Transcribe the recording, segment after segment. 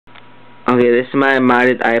Okay, this is my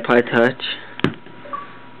modded iPod Touch.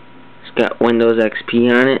 It's got Windows XP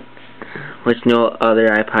on it, which no other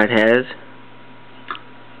iPod has.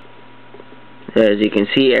 As you can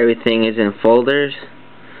see, everything is in folders.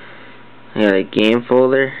 I got a game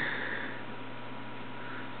folder.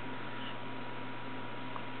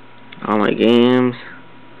 All my games.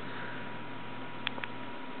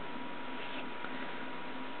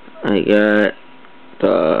 I got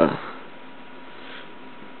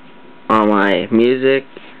all my music.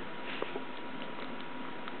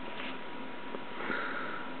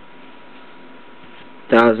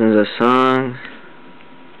 Thousands of songs.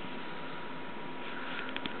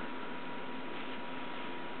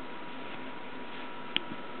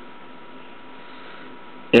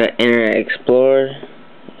 I got Internet Explorer,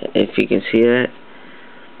 if you can see that,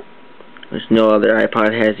 which no other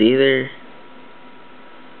iPod has either.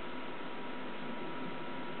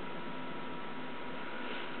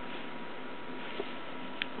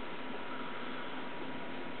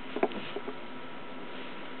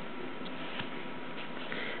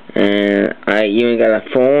 And I even got a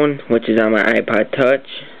phone, which is on my iPod Touch,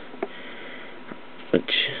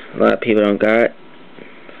 which a lot of people don't got.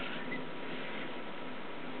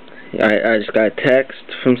 I just got a text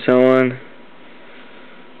from someone.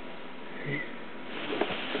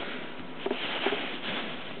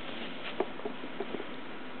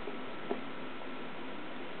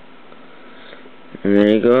 And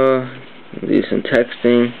there you go. Do some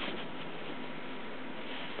texting.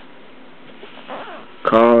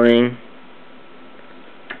 Calling.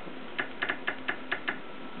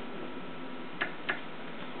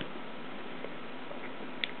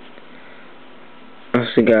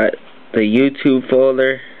 Also got the YouTube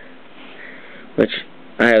folder, which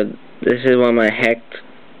I have. This is one of my hacked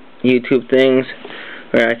YouTube things,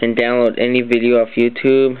 where I can download any video off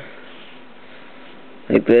YouTube.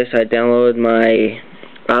 Like this, I downloaded my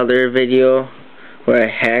other video where I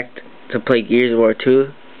hacked to play Gears of War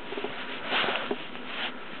 2.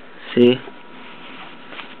 See?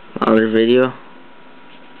 Other video.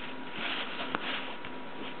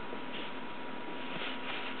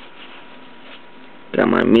 Got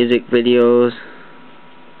my music videos.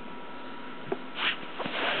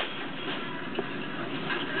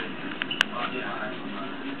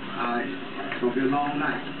 Alright, it's gonna be a long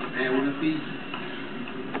night. And with a feast.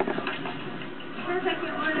 Can I take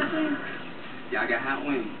your order, please? Yeah, I got hot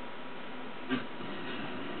wings.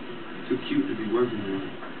 Too cute to be working with.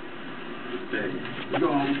 You go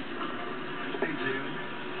home. Hey, Jim.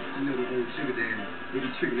 You know the old sugar daddy. They be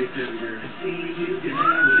tricking their girl. You can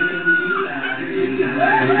have whatever you like.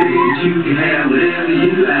 You can have whatever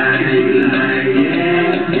you like.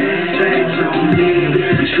 Yeah. Tracks on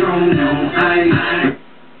deck, Patron on ice.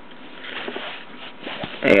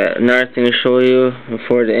 I got another thing to show you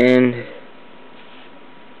before the end.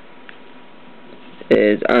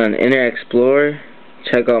 Is on Internet Explorer.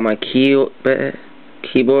 Check out my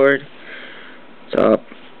keyboard.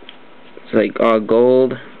 It's like all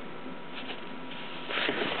gold.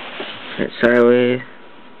 It's sideways.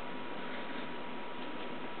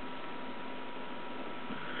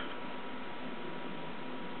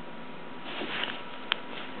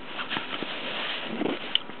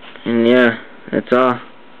 And yeah, that's all.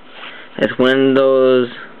 It's Windows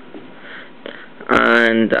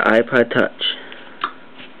on the iPod Touch.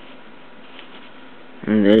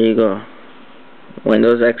 And there you go.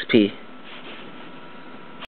 Windows XP.